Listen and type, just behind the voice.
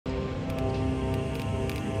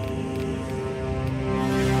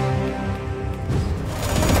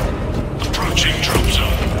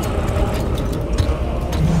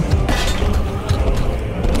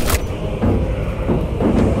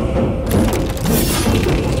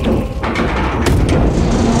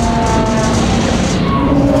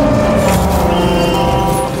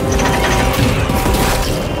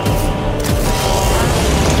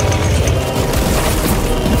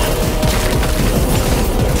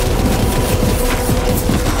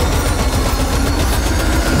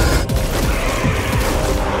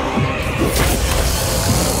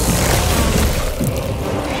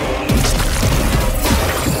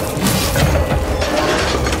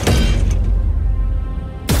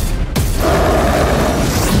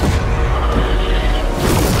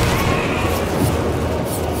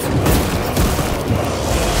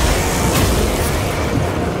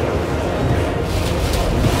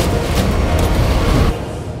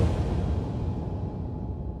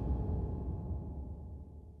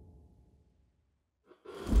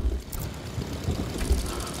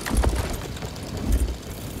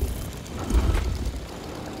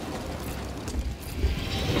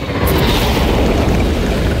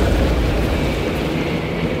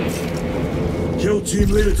Kill team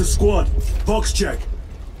leader to squad. Box check.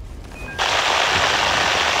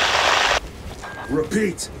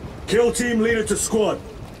 Repeat. Kill team leader to squad.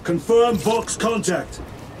 Confirm box contact.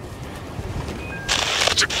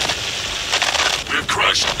 We have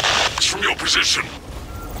crashed. It's from your position.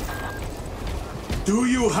 Do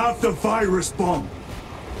you have the virus bomb?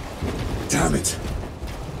 Damn it.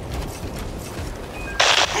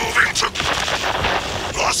 Moving to...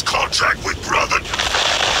 Lost contact with brother.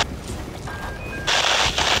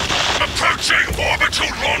 Approaching orbital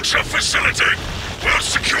launcher facility. Well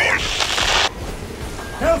secured.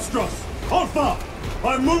 Hellstross! Alpha!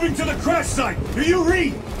 I'm moving to the crash site! Do you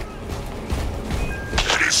read?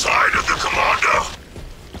 Any sign of the commander?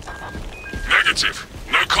 Negative.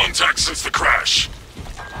 No contact since the crash.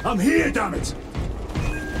 I'm here, damn it!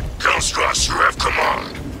 Hellstross, you have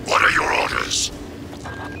command. What are your orders?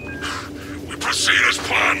 We proceed as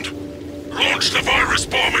planned. Launch the virus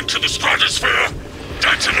bomb into the stratosphere,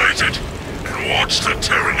 detonate it, and watch the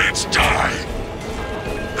Tyranids die.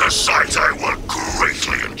 A sight I will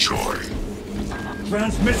greatly enjoy.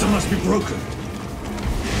 Transmitter must be broken.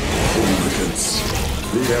 Hooligans.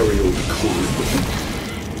 The aerial decoy.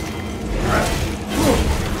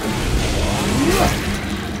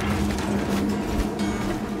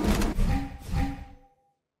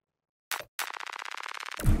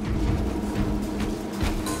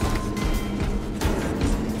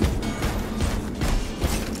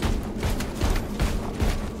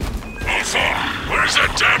 Where's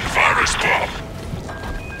that damn virus bomb?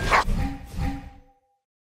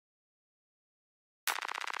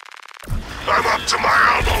 I'm up to my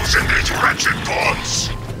elbows in these wretched bombs.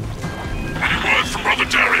 Any word from Brother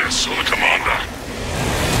Darius or the commander?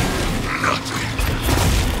 Nothing.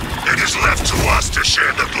 It is left to us to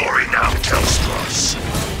share the glory now, Hellstross.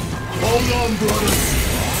 Hold on, brothers.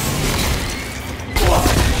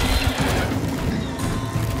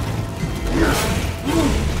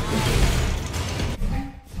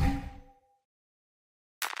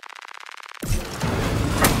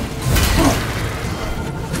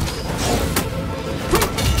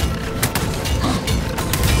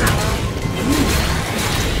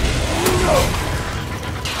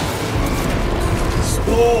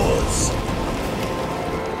 Spores!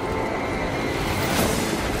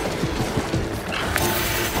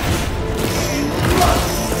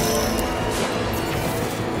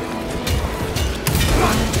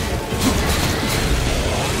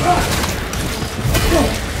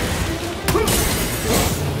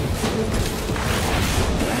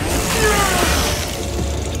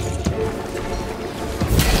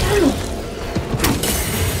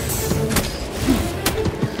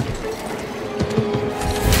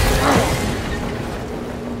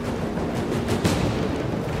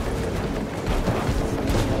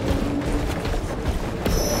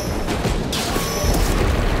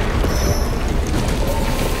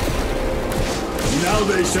 Now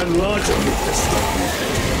they send larger with this stuff.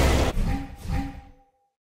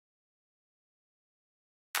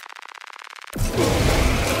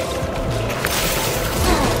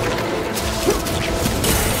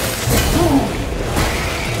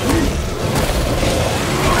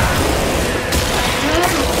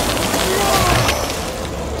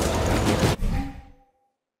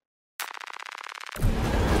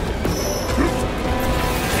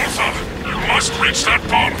 You must reach that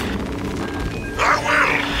bomb. I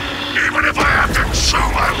will, even if I have to chew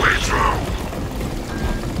my way through.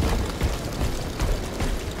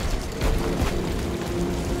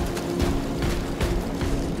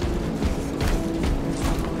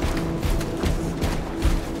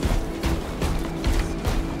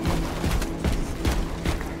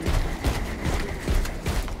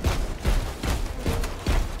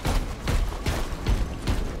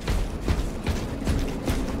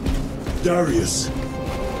 Darius,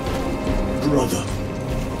 brother,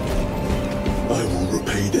 I will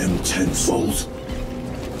repay them tenfold.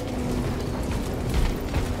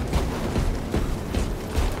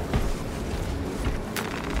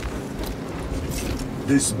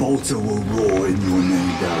 This bolter will roar in your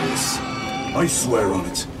name, Darius. I swear on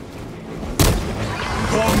it.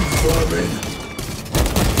 Come, vermin!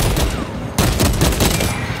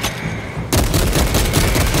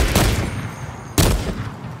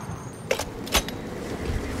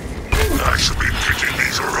 I should be picking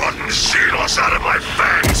these rotten Xenos out of my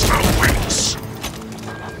fangs for weeks.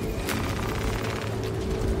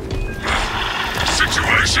 The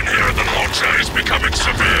situation here at the launcher is becoming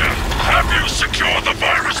severe. Have you secured the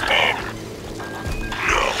virus bomb?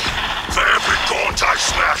 No. For every gaunt I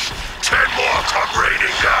smash, 10 more come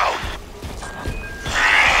raining down.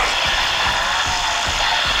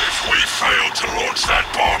 If we fail to launch that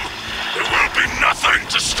bomb, there will be none thing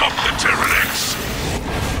to stop the Tyranids!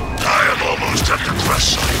 I am almost at the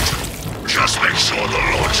crash site. Just make sure the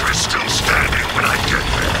launcher is still standing when I get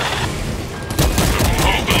there.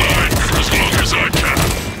 Hold the line for as long as I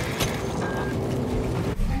can.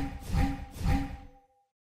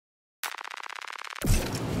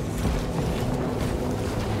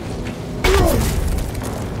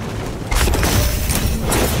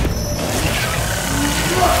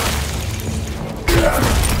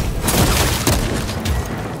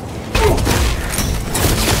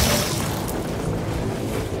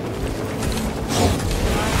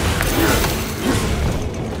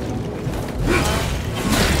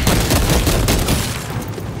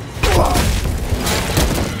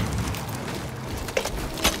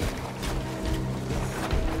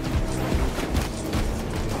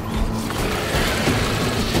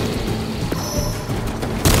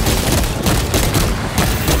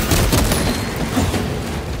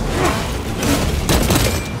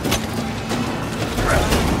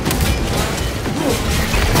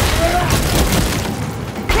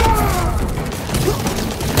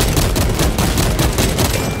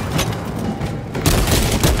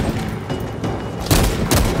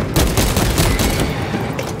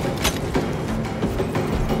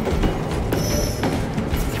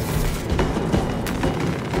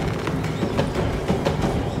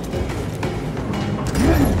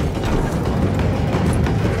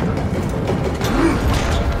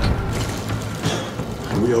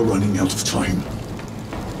 We are running out of time.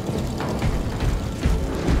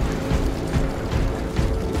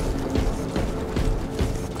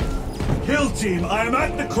 Kill team, I am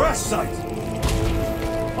at the crash site!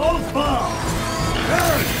 Hold fast!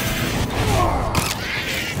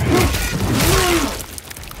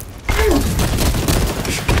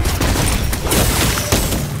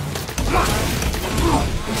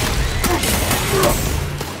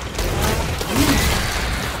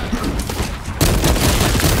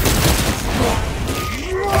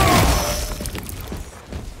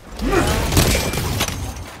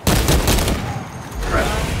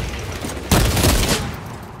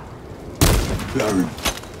 Baron,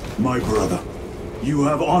 my brother, you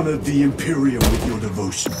have honored the Imperium with your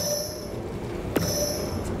devotion.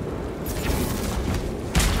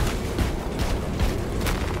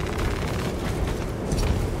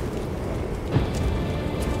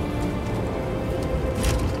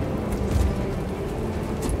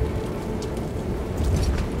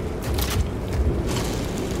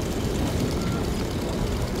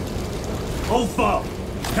 Ulfa!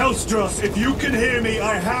 Hellstros, if you can hear me,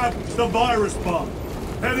 I have the virus bomb.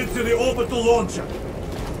 Headed to the orbital launcher.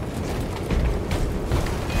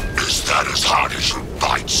 Is that as hard as you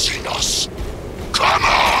bite, Xenos? Come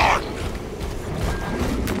on!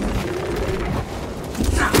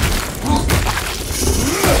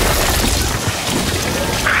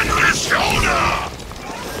 Endless shoulder!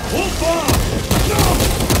 Ulfa!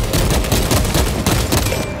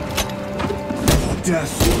 Your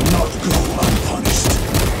death will not go unpunished.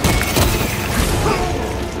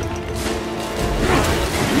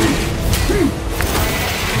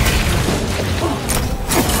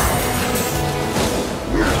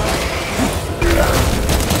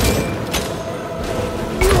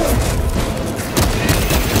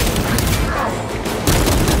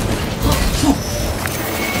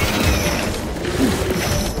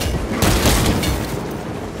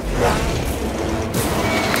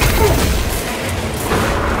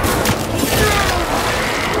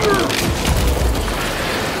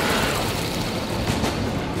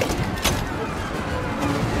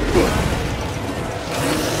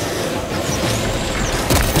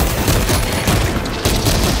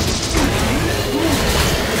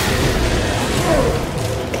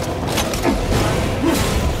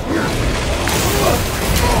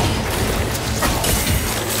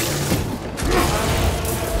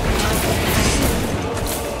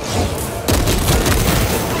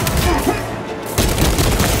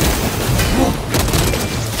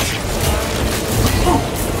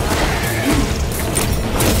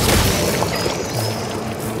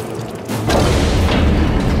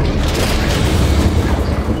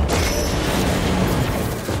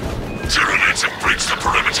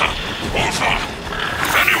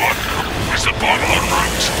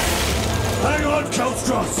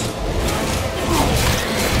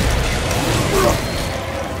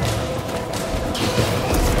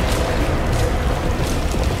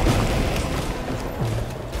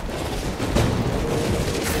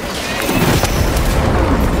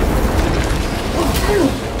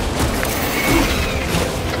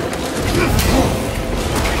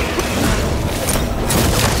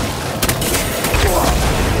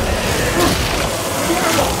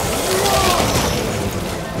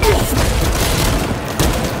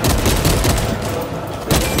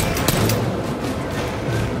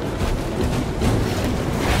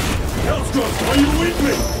 Hit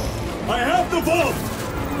me! I have the vault!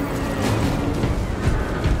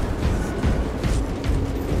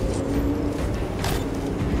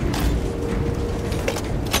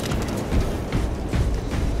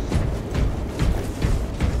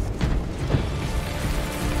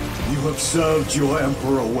 You have served your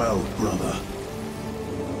Emperor well, brother.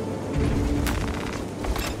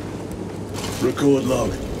 Record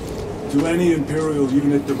log. To any Imperial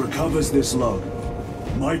unit that recovers this log,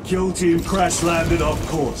 my kill team crash-landed off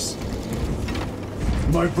course.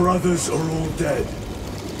 My brothers are all dead.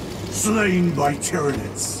 Slain by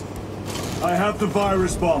Tyranids. I have the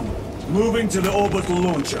virus bomb. Moving to the orbital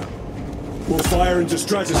launcher. We'll fire into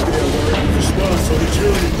stratosphere where it will disperse on the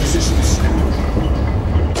Tyranid positions.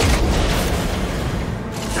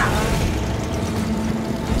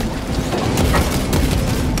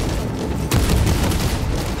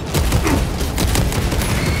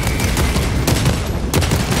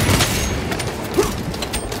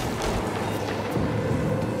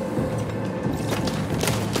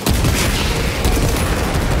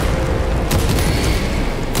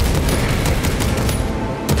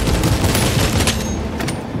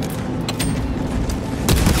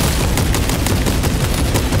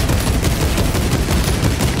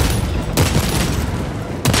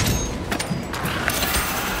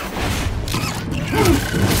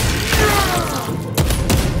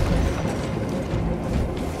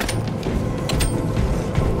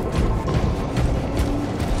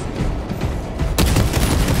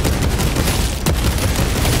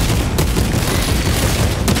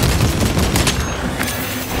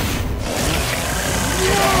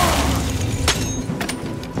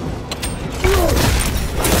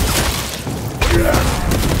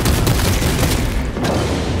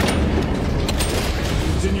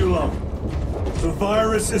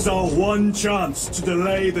 This is our one chance to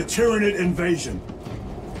delay the Tyranid invasion.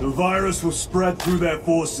 The virus will spread through their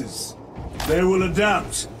forces. They will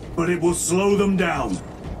adapt, but it will slow them down.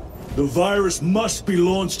 The virus must be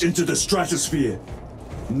launched into the stratosphere.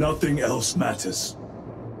 Nothing else matters.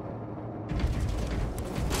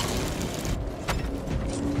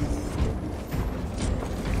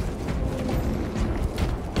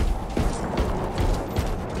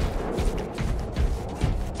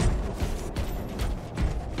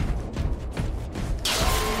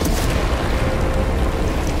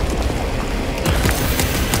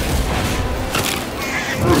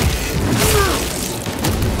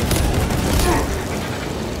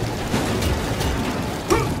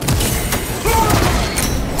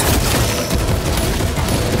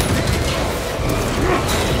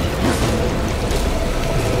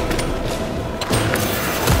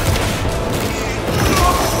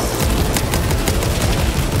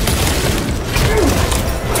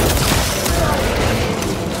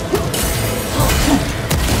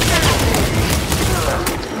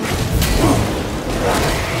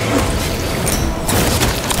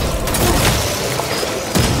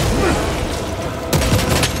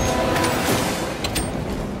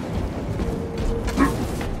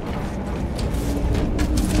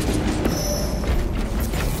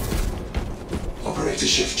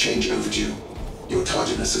 Shift change overdue. Your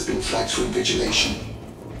tardiness has been flagged for invigilation.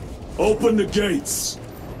 Open the gates!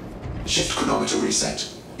 Shift chronometer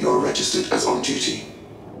reset. You're registered as on duty.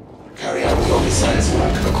 Carry out your Messiah's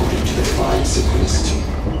work according to the divine synchronicity.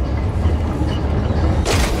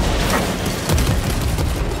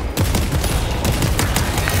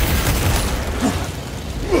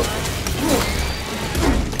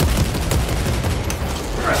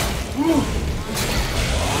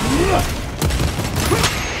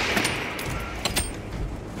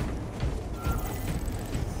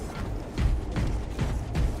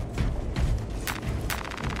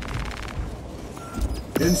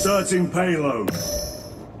 Inserting payload.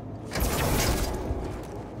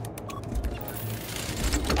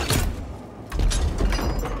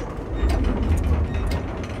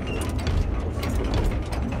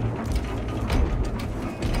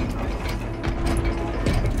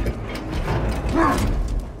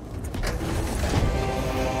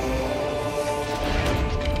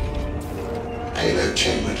 Payload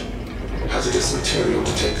chambered. Hazardous material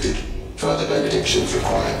detected. Further benedictions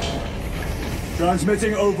required.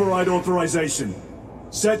 Transmitting override authorization.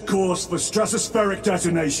 Set course for stratospheric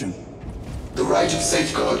detonation. The rite of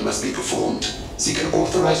safeguard must be performed. Seek an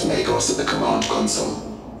authorized Magos at the command console.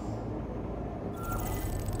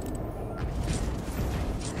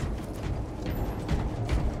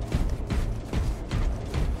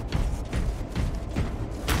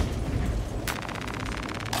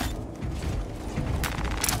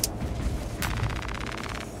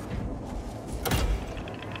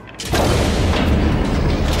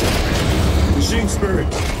 Machine spirit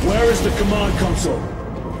Spirit, where is the command console?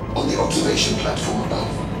 On the observation platform above.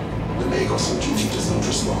 The Magos on duty does not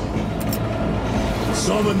respond.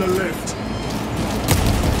 Summon the lift.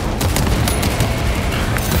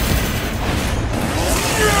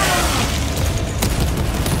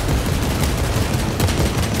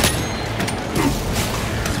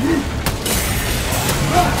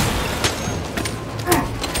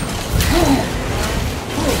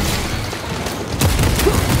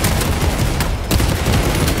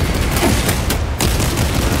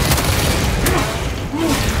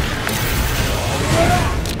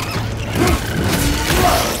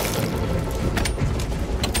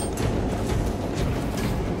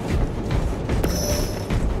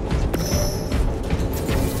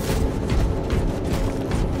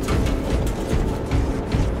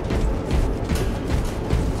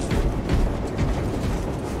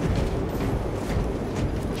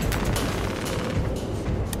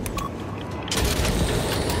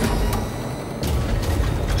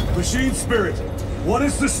 Machine Spirit, what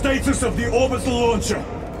is the status of the orbital launcher?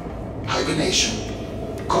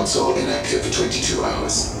 Hibernation. Console inactive for 22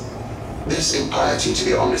 hours. This impiety to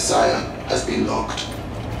the Omnissiah has been logged.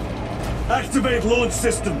 Activate launch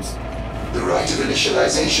systems. The rite of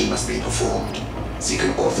initialization must be performed. Seek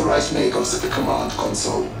an authorized Magos at the command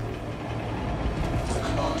console. The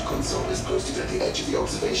command console is posted at the edge of the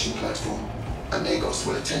observation platform. A Magos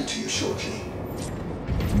will attend to you shortly.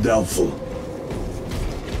 Doubtful.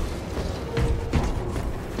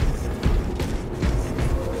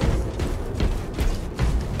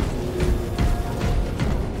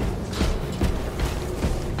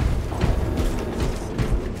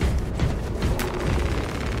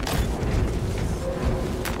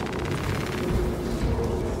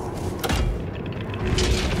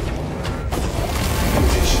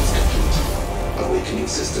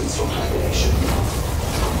 Systems from hibernation.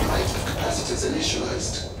 Light of capacitors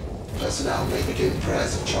initialized. Personnel may begin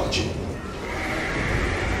prayers of charging.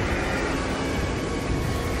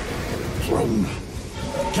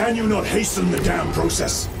 Can you not hasten the damn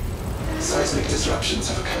process? Seismic disruptions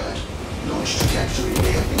have occurred. Launch trajectory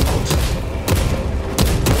may have been altered.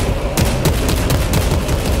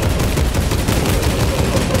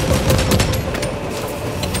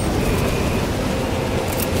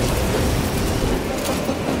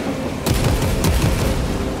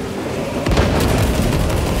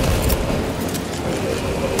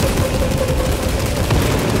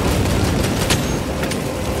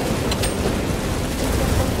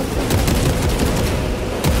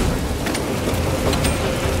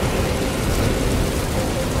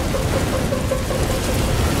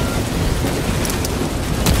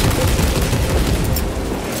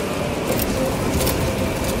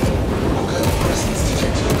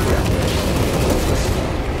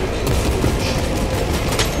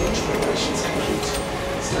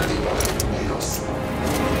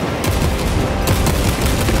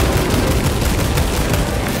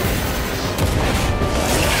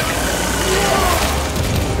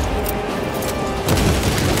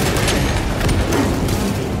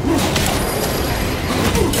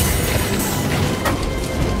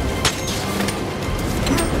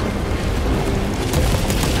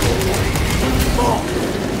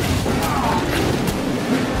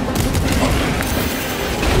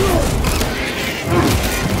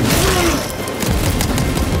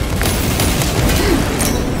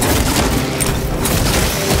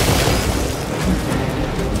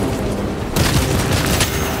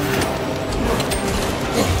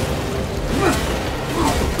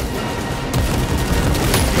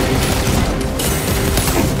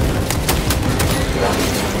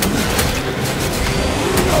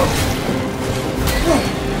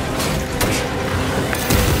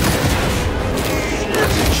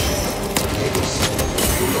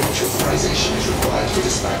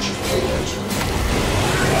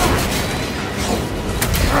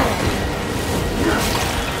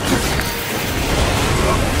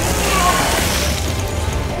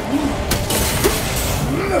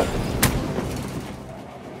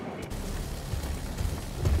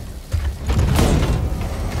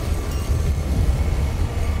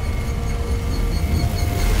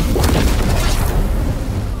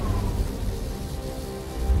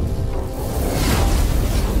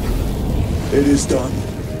 It is done.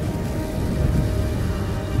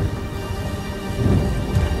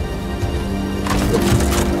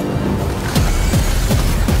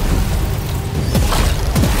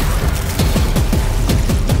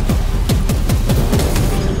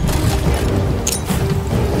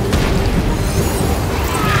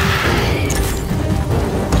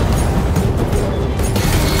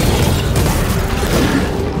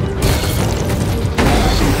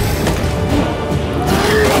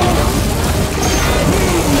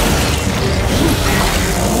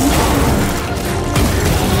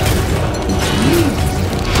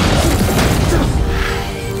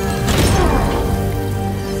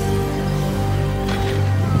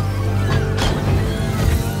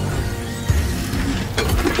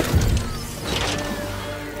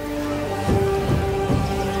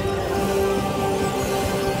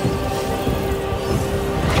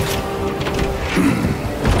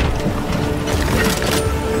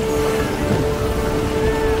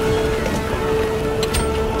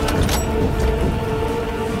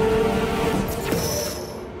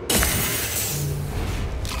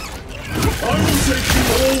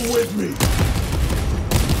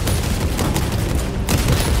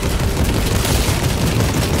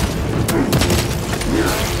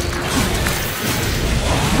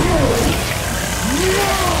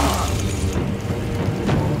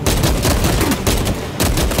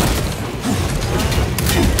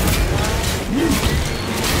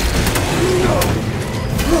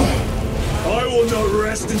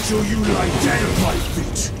 until you lie dead at my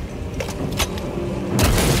feet.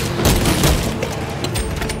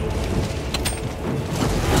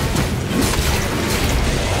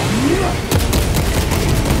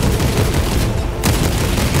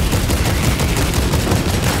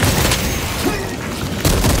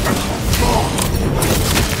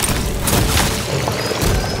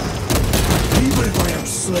 Even if I am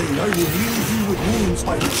slain, I will leave you with wounds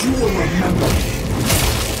by which you will remember me.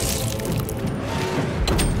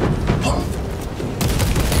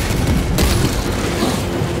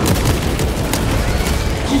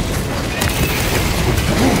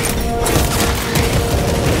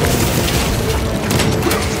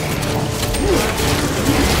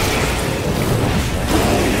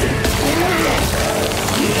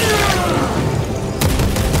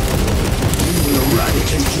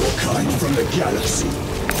 From the galaxy.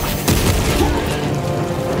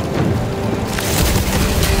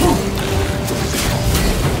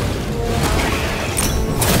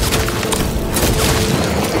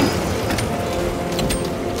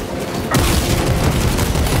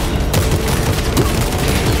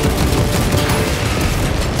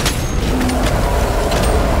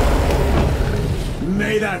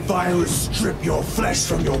 May that virus strip your flesh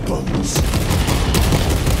from your bones.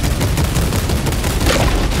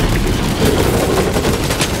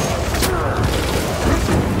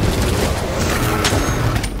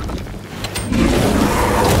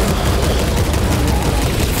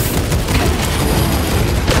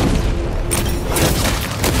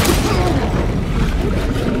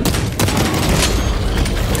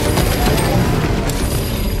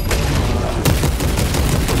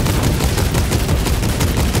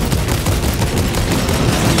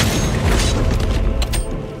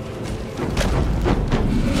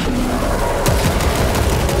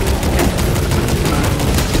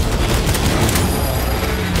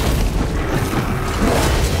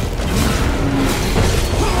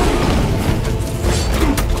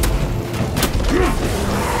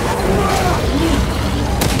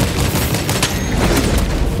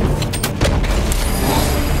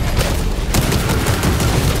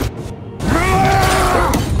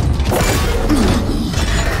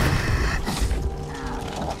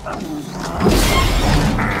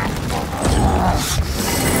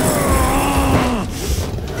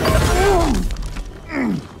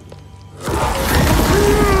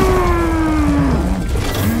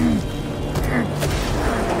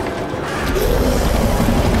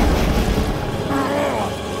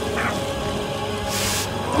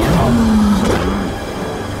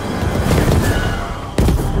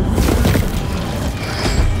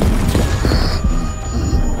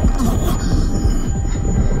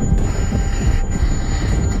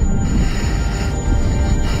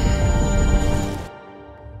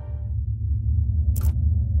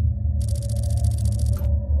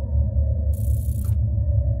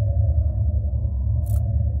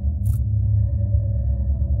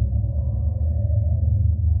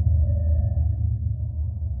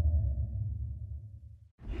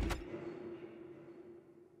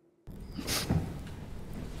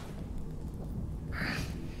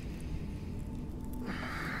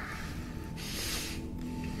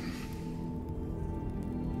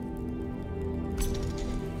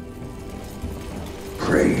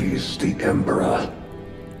 Praise the Emperor.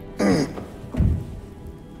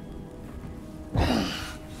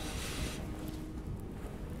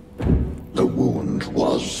 The wound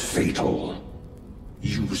was fatal.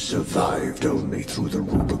 You survived only through the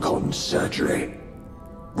Rubicon surgery.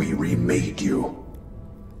 We remade you.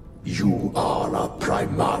 You are a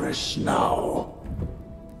Primaris now.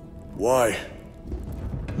 Why?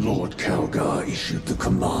 Lord Calgar issued the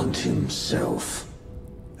command himself.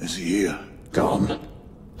 Is he here? Gone.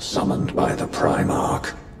 Summoned by the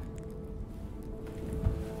Primarch.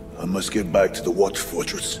 I must get back to the Watch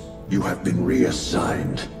Fortress. You have been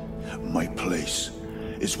reassigned. My place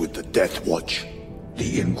is with the Death Watch.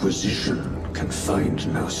 The Inquisition can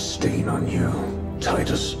find no stain on you,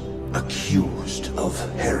 Titus. Accused of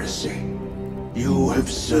heresy. You have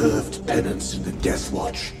served penance in the Death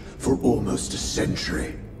Watch for almost a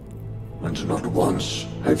century, and not once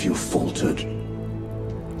have you faltered.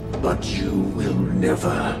 But you will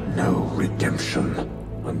never know redemption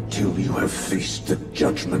until you have faced the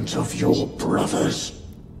judgment of your brothers.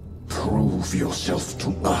 Prove yourself to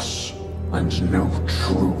us, and know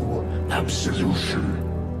true absolution.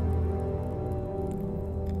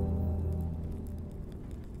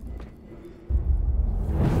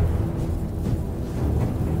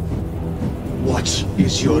 What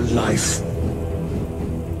is your life?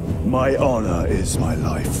 My honor is my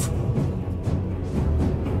life.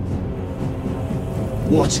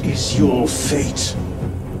 What is your fate?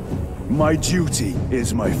 My duty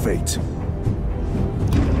is my fate.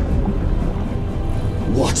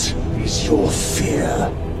 What is your fear?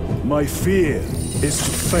 My fear is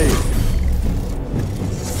to fail.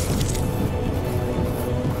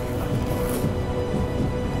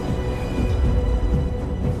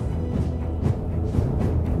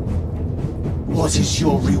 What is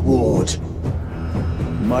your reward?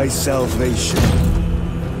 My salvation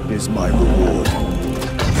is my reward.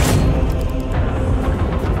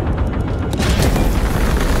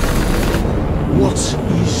 What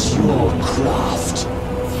is your craft?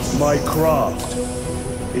 My craft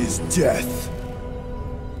is death.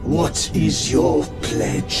 What is your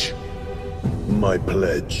pledge? My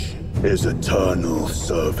pledge is eternal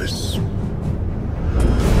service.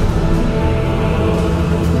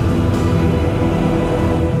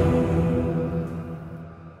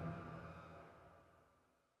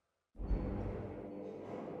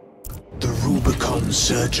 The Rubicon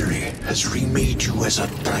surgery has remade you as a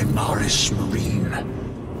Primaris Marine.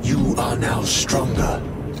 You are now stronger,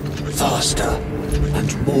 faster,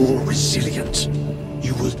 and more resilient.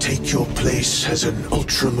 You will take your place as an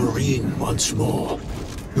Ultramarine once more.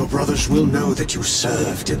 Your brothers will know that you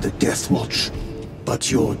served in the Death Watch,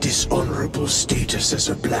 but your dishonorable status as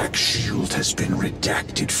a Black Shield has been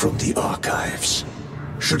redacted from the archives.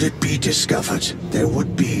 Should it be discovered, there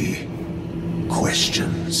would be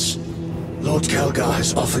questions. Lord Kalgar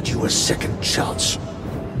has offered you a second chance.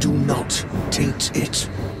 Do not taint it.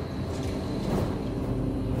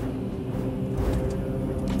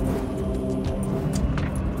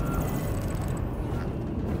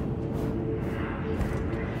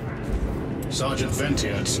 Sergeant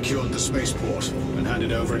Ventia had secured the spaceport and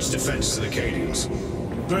handed over its defense to the Cadians.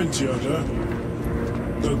 Ventia,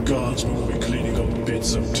 The guardsmen will be cleaning up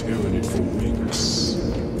bits of Tyranid for weeks.